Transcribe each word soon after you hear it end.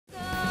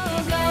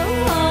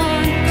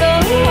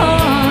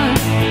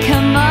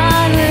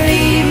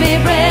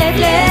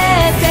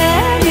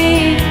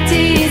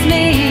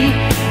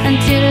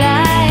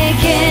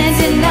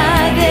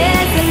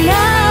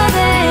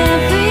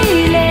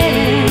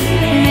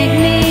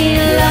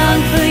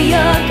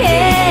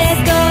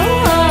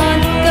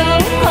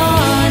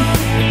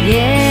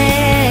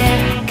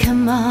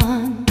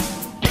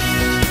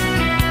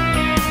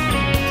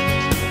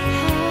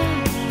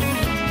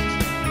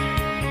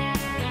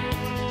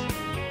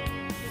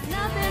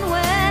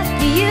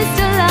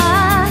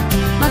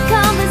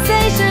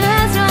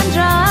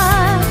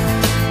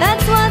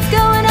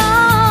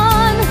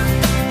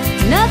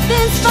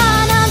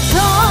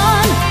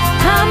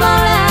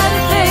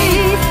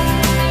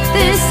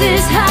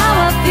how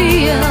I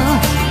feel.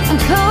 I'm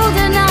cold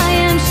and I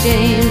am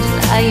shamed,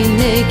 lying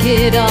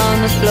naked on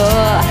the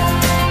floor.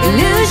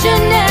 Illusion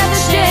never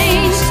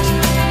changed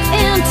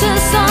into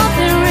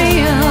something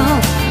real.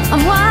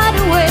 I'm wide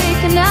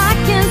awake and I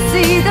can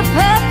see the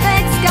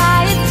perfect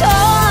sky is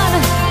torn.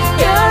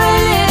 You're a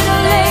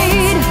little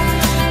late,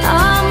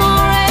 I'm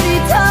already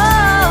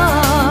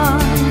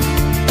torn.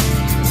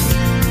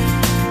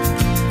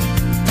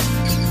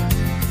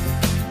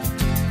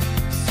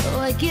 So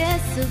I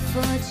guess the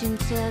fortune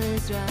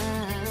teller's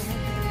right.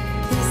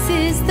 This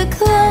is the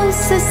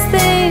closest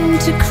thing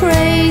to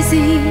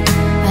crazy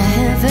I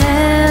have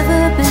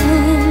ever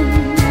been.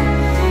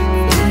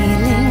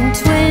 Feeling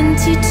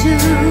 22,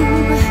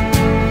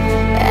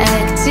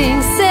 acting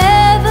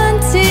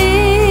 17.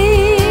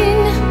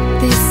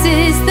 This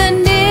is the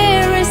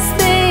nearest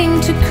thing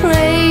to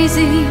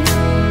crazy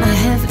I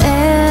have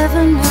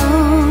ever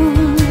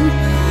known.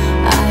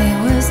 I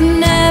was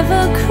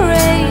never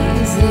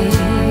crazy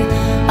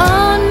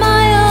on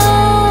my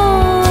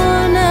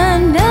own,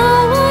 and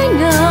now I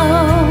know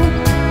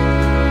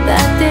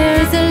that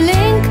there's a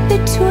link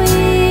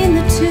between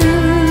the two.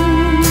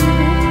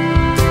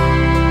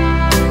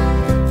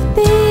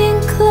 Being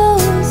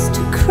close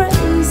to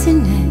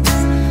craziness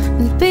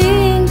and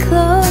being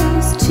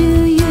close to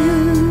you.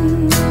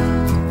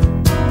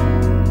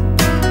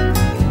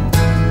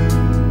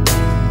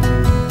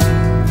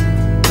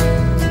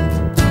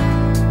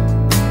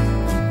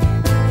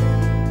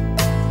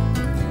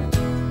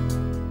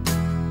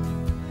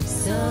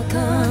 So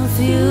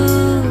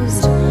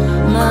confused,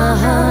 my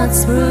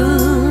heart's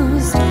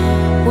bruised.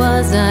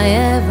 Was I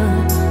ever